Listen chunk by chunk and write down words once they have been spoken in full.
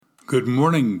Good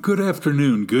morning, good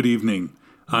afternoon, good evening.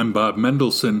 I'm Bob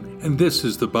Mendelson, and this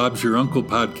is the Bob's Your Uncle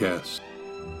podcast.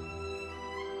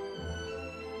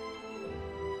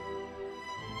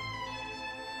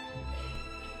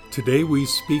 Today we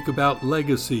speak about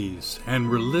legacies and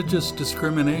religious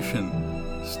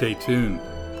discrimination. Stay tuned.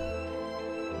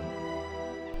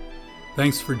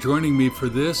 Thanks for joining me for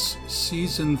this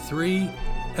Season 3,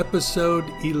 Episode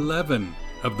 11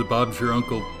 of the Bob's Your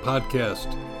Uncle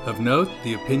podcast. Of note,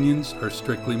 the opinions are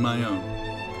strictly my own.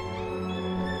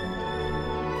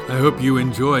 I hope you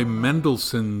enjoy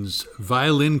Mendelssohn's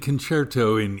Violin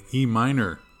Concerto in E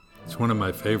minor. It's one of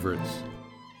my favorites.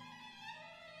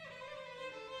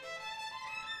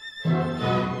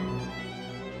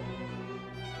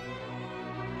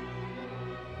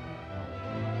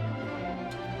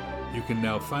 You can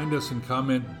now find us and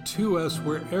comment to us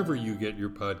wherever you get your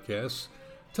podcasts.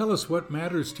 Tell us what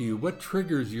matters to you, what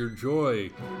triggers your joy,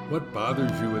 what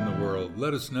bothers you in the world.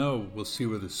 Let us know. We'll see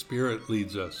where the Spirit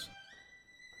leads us.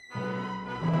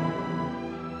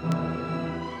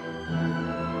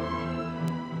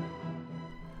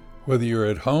 Whether you're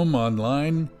at home,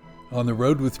 online, on the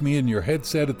road with me in your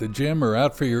headset at the gym, or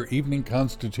out for your evening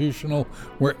constitutional,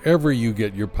 wherever you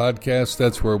get your podcast,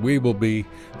 that's where we will be.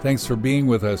 Thanks for being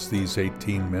with us these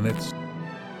 18 minutes.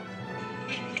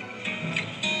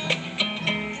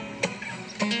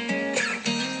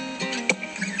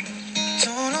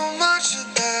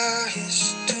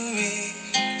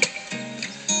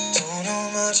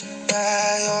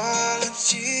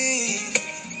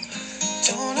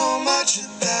 Don't know much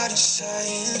about a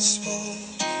science book.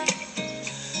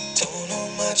 Don't know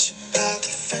much about the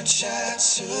French I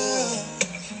took.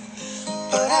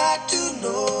 But I do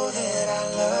know that I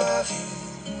love you.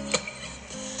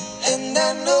 And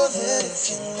I know that if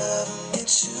you love me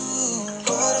too,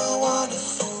 what a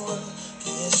wonderful world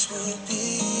this would be.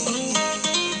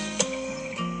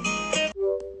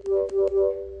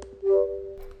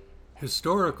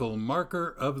 Historical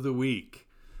Marker of the Week.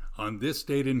 On this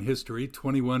date in history,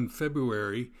 21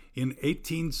 February, in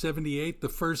 1878, the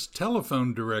first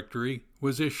telephone directory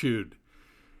was issued.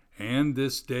 And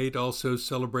this date also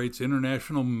celebrates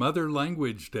International Mother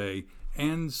Language Day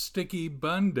and Sticky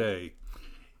Bun Day.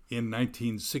 In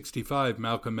 1965,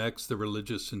 Malcolm X, the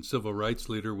religious and civil rights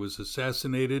leader, was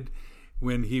assassinated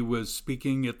when he was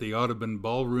speaking at the Audubon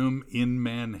Ballroom in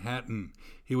Manhattan.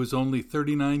 He was only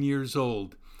 39 years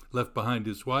old, left behind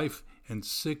his wife and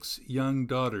 6 young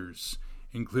daughters,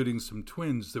 including some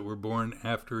twins that were born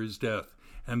after his death.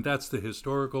 And that's the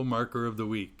historical marker of the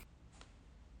week.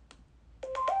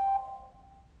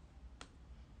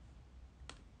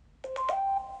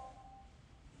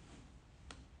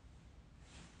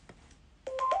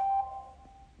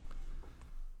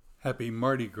 Happy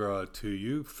Mardi Gras to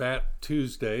you. Fat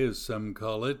Tuesday, as some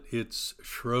call it. It's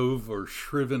Shrove or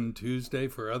Shriven Tuesday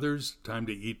for others. Time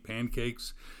to eat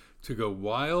pancakes, to go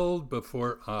wild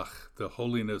before, the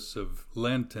holiness of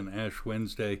Lent and Ash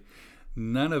Wednesday.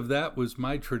 None of that was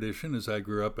my tradition as I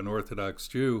grew up an Orthodox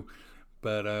Jew,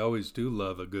 but I always do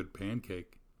love a good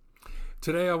pancake.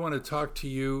 Today I want to talk to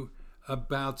you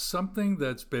about something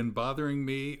that's been bothering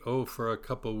me, for a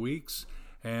couple weeks,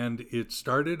 and it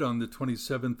started on the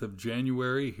 27th of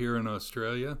January here in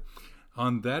Australia.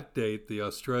 On that date, the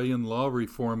Australian Law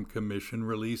Reform Commission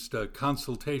released a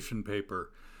consultation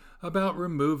paper about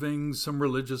removing some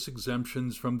religious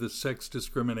exemptions from the Sex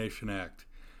Discrimination Act.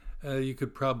 You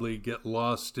could probably get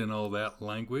lost in all that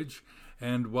language,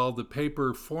 and while the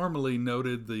paper formally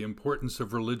noted the importance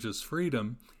of religious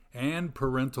freedom and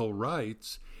parental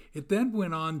rights, it then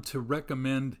went on to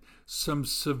recommend some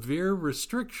severe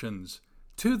restrictions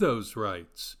to those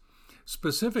rights.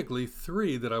 Specifically,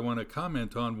 3 that I want to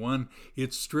comment on. 1,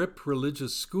 it stripped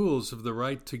religious schools of the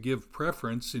right to give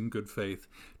preference in good faith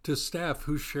to staff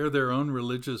who share their own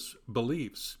religious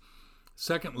beliefs.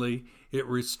 Secondly, it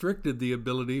restricted the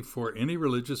ability for any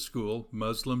religious school,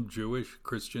 Muslim, Jewish,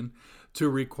 Christian, to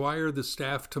require the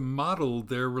staff to model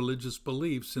their religious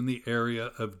beliefs in the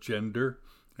area of gender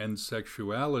and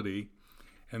sexuality.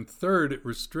 And third, it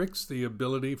restricts the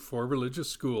ability for religious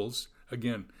schools,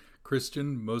 again,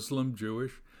 Christian, Muslim,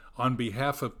 Jewish, on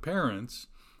behalf of parents,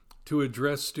 to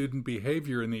address student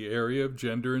behavior in the area of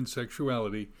gender and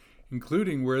sexuality,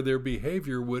 including where their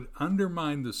behavior would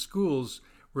undermine the school's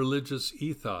religious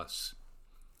ethos.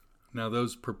 Now,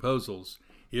 those proposals,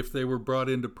 if they were brought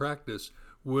into practice,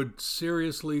 would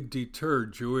seriously deter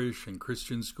Jewish and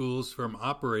Christian schools from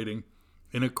operating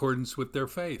in accordance with their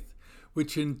faith,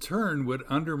 which in turn would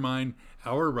undermine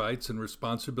our rights and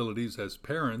responsibilities as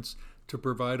parents to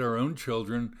provide our own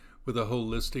children with a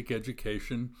holistic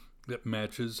education that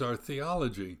matches our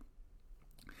theology.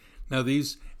 Now,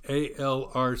 these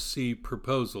ALRC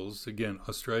proposals, again,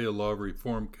 Australia Law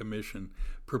Reform Commission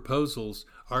proposals,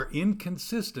 are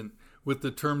inconsistent with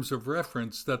the terms of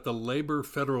reference that the Labor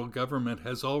federal government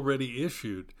has already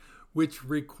issued, which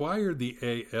require the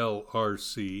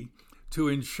ALRC to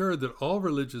ensure that all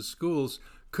religious schools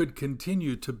could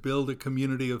continue to build a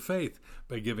community of faith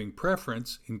by giving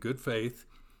preference, in good faith,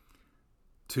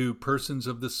 to persons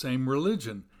of the same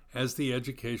religion as the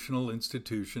educational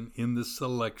institution in the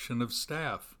selection of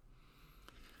staff.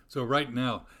 So right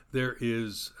now, there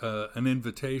is an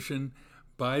invitation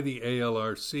by the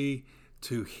ALRC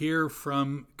to hear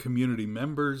from community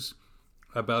members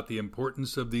about the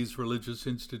importance of these religious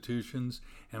institutions,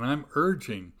 and I'm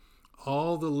urging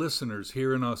all the listeners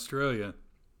here in Australia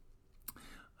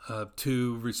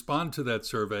to respond to that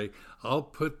survey. I'll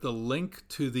put the link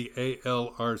to the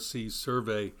ALRC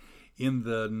survey in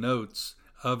the notes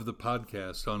of the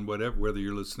podcast on whether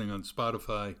you're listening on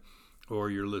Spotify or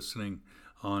you're listening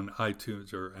on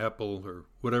iTunes or Apple or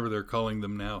whatever they're calling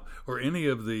them now, or any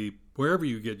of wherever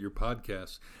you get your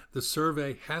podcasts. The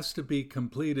survey has to be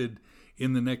completed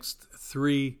in the next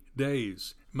 3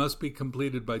 days. It must be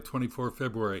completed by 24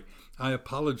 February. I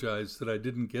apologize that I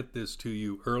didn't get this to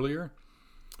you earlier,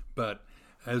 but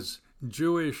as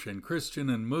Jewish and Christian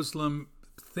and Muslim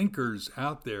thinkers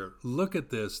out there look at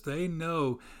this, they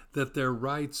know that their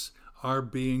rights are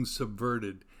being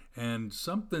subverted, and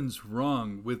something's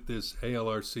wrong with this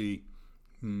ALRC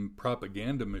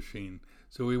propaganda machine.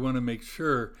 So we want to make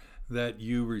sure that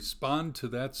you respond to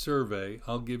that survey.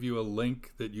 I'll give you a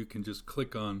link that you can just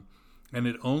click on, and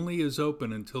it only is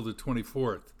open until the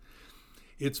 24th.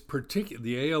 The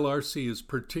ALRC is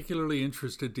particularly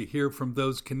interested to hear from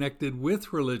those connected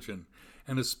with religion,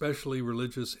 and especially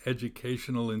religious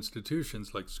educational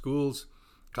institutions like schools,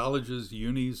 colleges,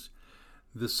 unis.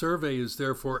 The survey is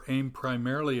therefore aimed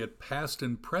primarily at past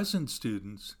and present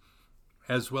students,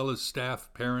 as well as staff,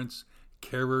 parents,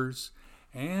 carers,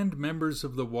 and members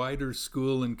of the wider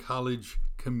school and college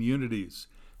communities.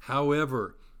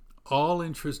 However, all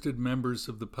interested members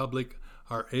of the public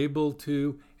are able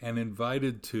to and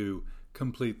invited to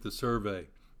complete the survey.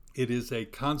 It is a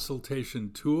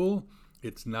consultation tool.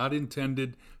 It's not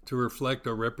intended to reflect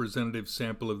a representative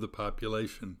sample of the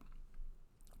population.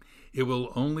 It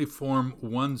will only form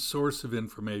one source of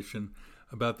information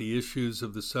about the issues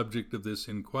of the subject of this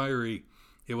inquiry.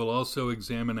 It will also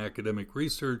examine academic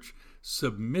research,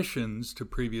 submissions to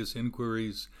previous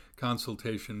inquiries,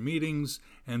 consultation meetings,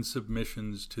 and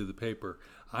submissions to the paper.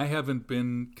 I haven't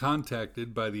been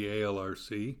contacted by the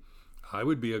ALRC. I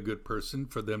would be a good person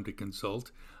for them to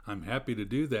consult. I'm happy to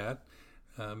do that.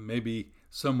 Maybe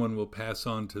someone will pass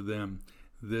on to them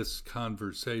this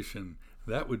conversation.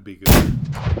 That would be good.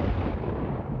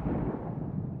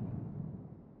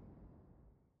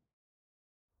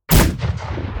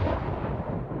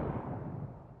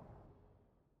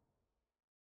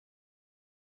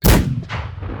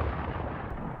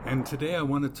 And today I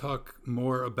want to talk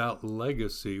more about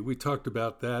legacy. We talked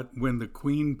about that when the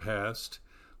Queen passed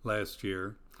last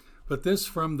year. But this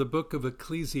from the book of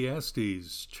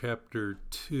Ecclesiastes, chapter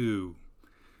 2.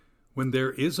 When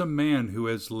there is a man who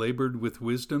has labored with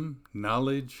wisdom,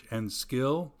 knowledge, and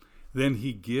skill, then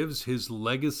he gives his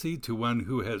legacy to one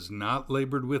who has not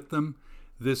labored with them.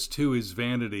 This too is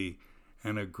vanity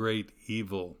and a great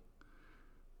evil.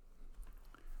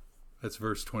 That's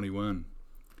verse 21.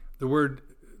 The word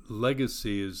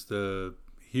legacy is the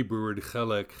Hebrew word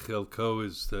chelek. Chelko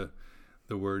is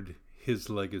the word his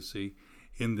legacy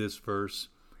in this verse.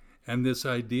 And this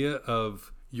idea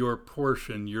of your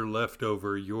portion, your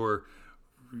leftover,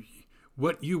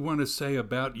 what you want to say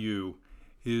about you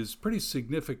is pretty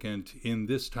significant in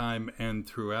this time and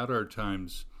throughout our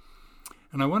times.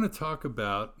 And I want to talk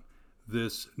about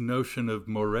this notion of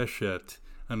moreshet,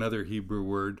 another Hebrew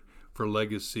word for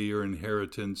legacy or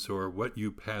inheritance or what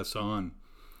you pass on.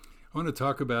 I want to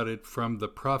talk about it from the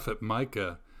prophet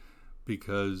Micah,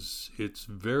 because it's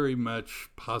very much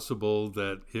possible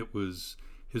that it was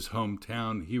his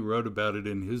hometown. He wrote about it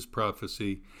in his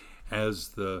prophecy as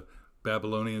the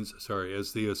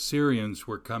Assyrians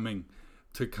were coming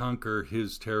to conquer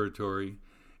his territory.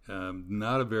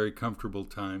 Not a very comfortable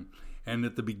time. And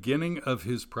at the beginning of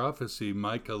his prophecy,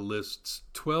 Micah lists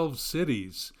 12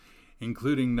 cities,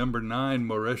 including number 9,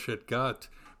 Moreshet Gat,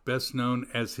 best known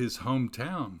as his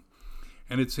hometown.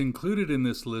 And it's included in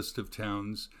this list of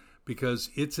towns because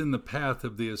it's in the path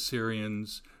of the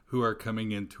Assyrians who are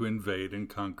coming in to invade and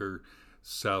conquer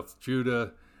South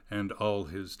Judah and all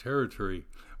his territory.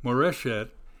 Moreshet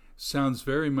sounds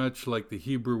very much like the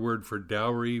Hebrew word for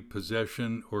dowry,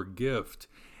 possession, or gift,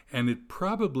 and it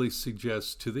probably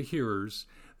suggests to the hearers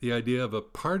the idea of a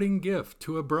parting gift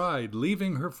to a bride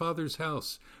leaving her father's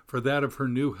house for that of her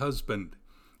new husband.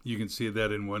 You can see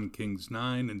that in 1 Kings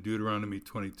 9 and Deuteronomy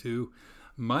 22.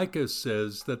 Micah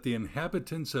says that the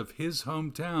inhabitants of his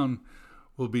hometown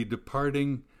will be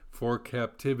departing for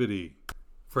captivity.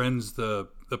 Friends, the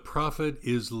prophet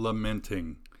is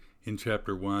lamenting in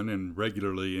chapter 1 and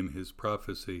regularly in his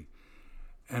prophecy.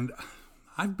 And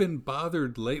I've been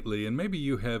bothered lately, and maybe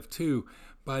you have too,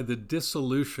 by the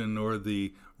dissolution or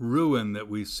the ruin that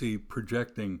we see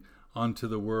projecting onto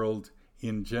the world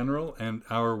in general and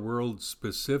our world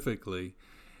specifically.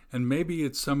 And maybe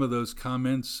it's some of those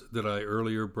comments that I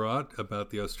earlier brought about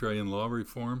the Australian law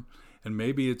reform, and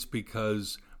maybe it's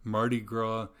because Mardi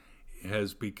Gras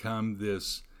has become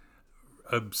this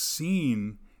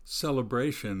obscene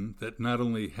celebration that not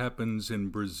only happens in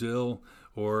Brazil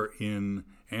or in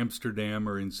Amsterdam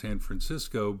or in San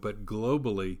Francisco, but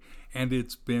globally. And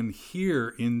it's been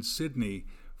here in Sydney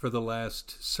for the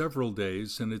last several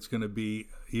days, and it's going to be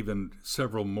even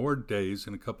several more days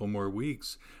in a couple more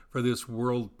weeks for this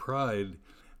World Pride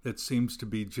that seems to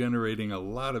be generating a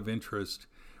lot of interest.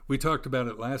 We talked about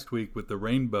it last week with the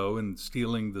rainbow and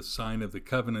stealing the sign of the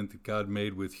covenant that God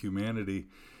made with humanity.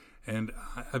 And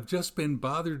I've just been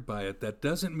bothered by it. That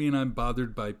doesn't mean I'm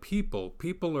bothered by people.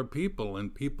 People are people,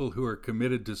 and people who are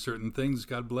committed to certain things,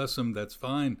 God bless them, that's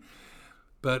fine.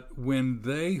 But when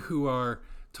they who are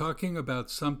talking about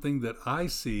something that I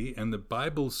see and the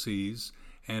Bible sees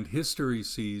and history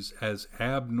sees as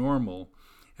abnormal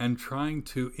and trying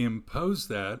to impose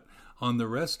that on the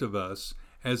rest of us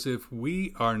as if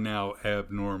we are now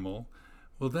abnormal,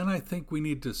 well, then I think we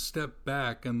need to step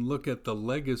back and look at the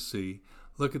legacy,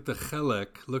 look at the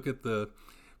chelek, look at the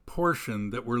portion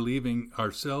that we're leaving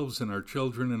ourselves and our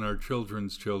children and our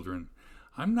children's children.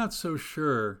 I'm not so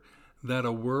sure that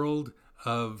a world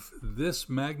of this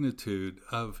magnitude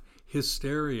of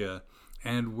hysteria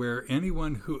and where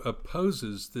anyone who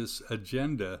opposes this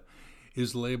agenda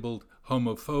is labeled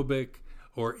homophobic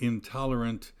or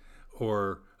intolerant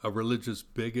or a religious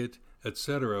bigot,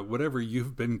 etc. Whatever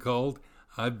you've been called,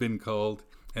 I've been called,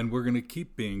 and we're going to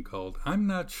keep being called. I'm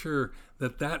not sure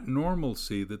that that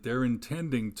normalcy that they're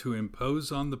intending to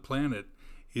impose on the planet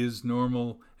is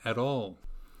normal at all.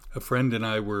 A friend and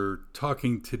I were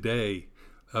talking today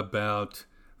about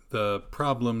the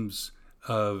problems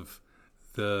of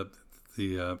the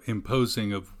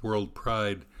imposing of World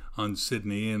Pride on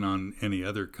Sydney and on any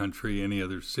other country, any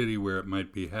other city where it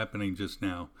might be happening just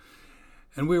now.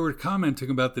 And we were commenting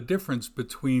about the difference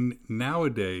between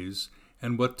nowadays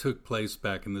and what took place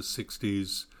back in the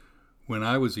 60s when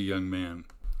I was a young man.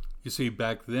 You see,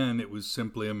 back then it was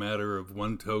simply a matter of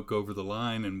one toke over the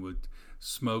line and would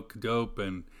smoke dope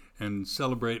and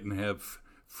celebrate and have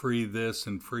free this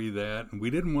and free that. And we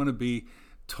didn't want to be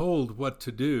told what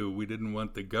to do. We didn't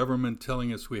want the government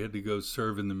telling us we had to go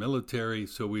serve in the military,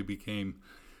 so we became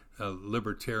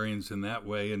libertarians in that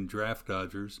way and draft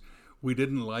dodgers. We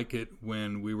didn't like it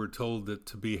when we were told that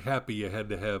to be happy you had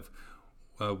to have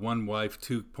one wife,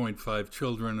 2.5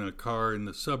 children, and a car in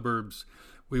the suburbs.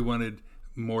 We wanted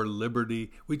more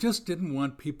liberty. We just didn't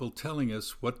want people telling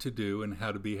us what to do and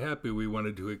how to be happy. We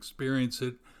wanted to experience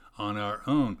it on our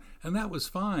own, and that was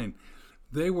fine.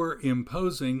 They were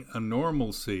imposing a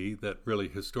normalcy that really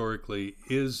historically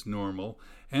is normal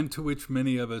and to which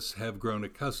many of us have grown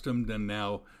accustomed and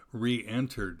now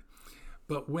re-entered.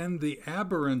 But when the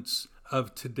aberrants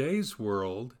of today's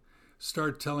world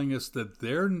start telling us that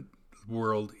their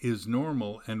world is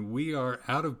normal and we are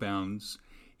out of bounds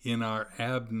in our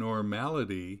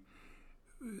abnormality,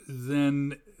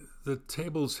 then the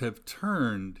tables have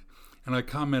turned. And I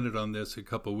commented on this a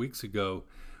couple weeks ago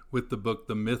with the book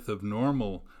The Myth of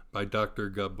Normal by Dr.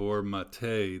 Gabor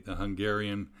Mate, the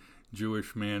Hungarian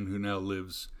Jewish man who now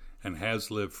lives and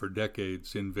has lived for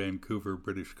decades in Vancouver,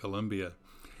 British Columbia.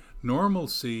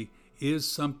 Normalcy is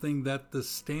something that the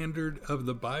standard of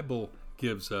the Bible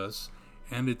gives us,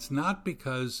 and it's not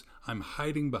because I'm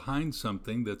hiding behind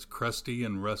something that's crusty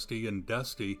and rusty and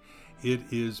dusty. It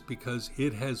is because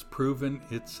it has proven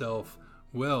itself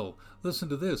well. Listen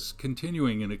to this,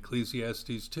 continuing in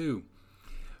Ecclesiastes 2.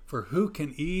 For who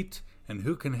can eat and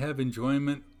who can have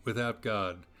enjoyment without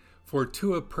God? For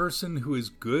to a person who is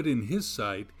good in his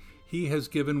sight, he has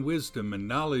given wisdom and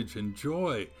knowledge and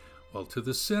joy, while to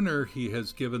the sinner he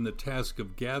has given the task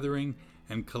of gathering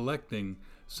and collecting,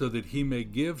 so that he may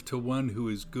give to one who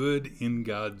is good in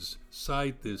God's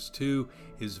sight. This too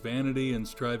is vanity and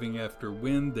striving after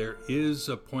wind. There is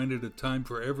appointed a time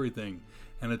for everything,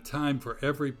 and a time for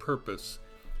every purpose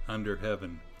under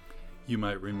heaven. You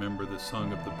might remember the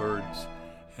Song of the Birds,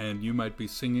 and you might be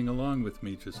singing along with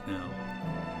me just now.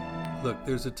 Look,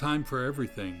 there's a time for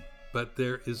everything, but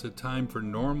there is a time for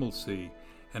normalcy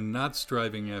and not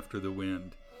striving after the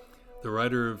wind. The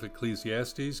writer of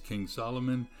Ecclesiastes, King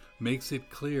Solomon, makes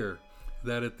it clear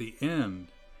that at the end,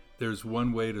 there's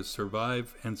one way to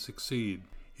survive and succeed.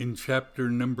 In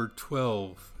chapter number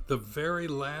 12, the very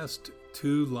last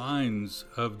 2 lines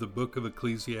of the book of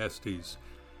Ecclesiastes,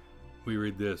 we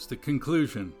read this: the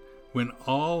conclusion, when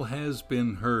all has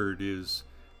been heard, is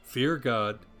fear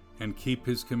God and keep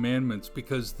his commandments,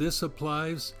 because this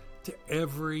applies to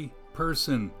every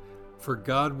person. For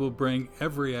God will bring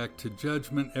every act to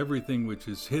judgment, everything which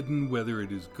is hidden, whether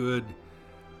it is good,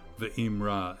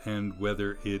 ve'imra, and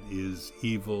whether it is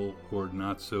evil or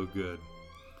not so good.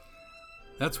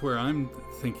 That's where I'm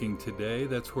thinking today.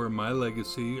 That's where my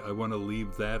legacy, I want to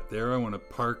leave that there. I want to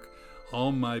park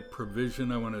all my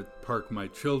provision. I want to park my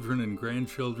children and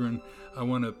grandchildren. I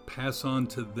want to pass on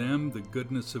to them the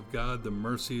goodness of God, the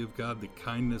mercy of God, the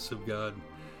kindness of God.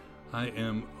 I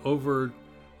am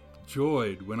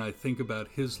overjoyed when I think about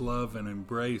his love and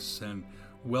embrace and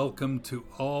welcome to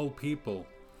all people.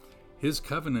 His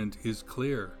covenant is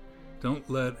clear. Don't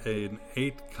let an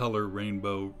 8-color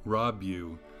rainbow rob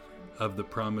you of the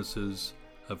promises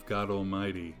of God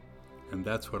Almighty. And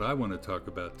that's what I want to talk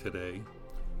about today.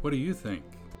 What do you think?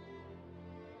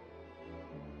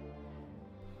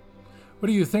 What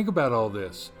do you think about all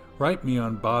this? Write me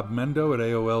on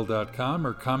bobmendo@aol.com,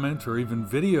 or comment or even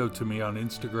video to me on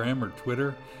Instagram or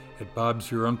Twitter at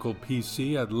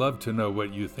bobsyourUnclePC. I'd love to know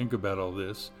what you think about all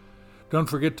this. Don't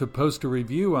forget to post a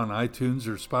review on iTunes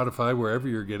or Spotify, wherever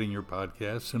you're getting your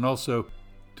podcasts. And also,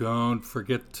 don't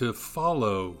forget to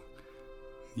follow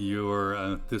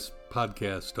this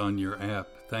podcast on your app.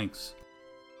 Thanks.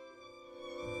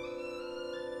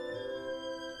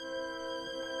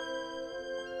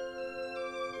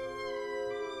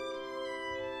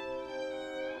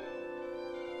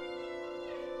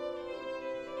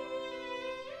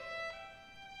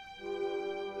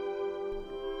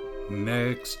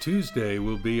 Next Tuesday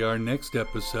will be our next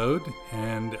episode,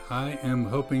 and I am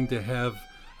hoping to have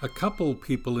a couple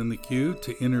people in the queue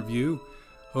to interview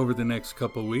over the next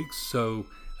couple weeks. So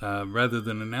rather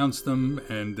than announce them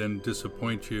and then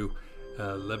disappoint you,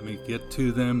 let me get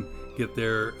to them, get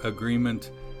their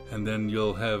agreement, and then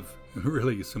you'll have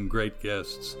really some great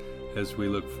guests as we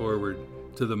look forward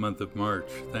to the month of March.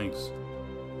 Thanks.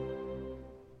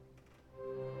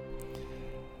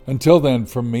 Until then,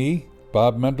 from me,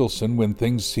 Bob Mendelson, when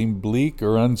things seem bleak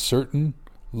or uncertain,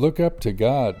 look up to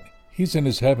God. He's in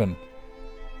his heaven,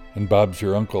 and Bob's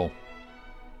your uncle.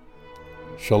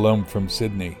 Shalom from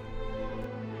Sydney.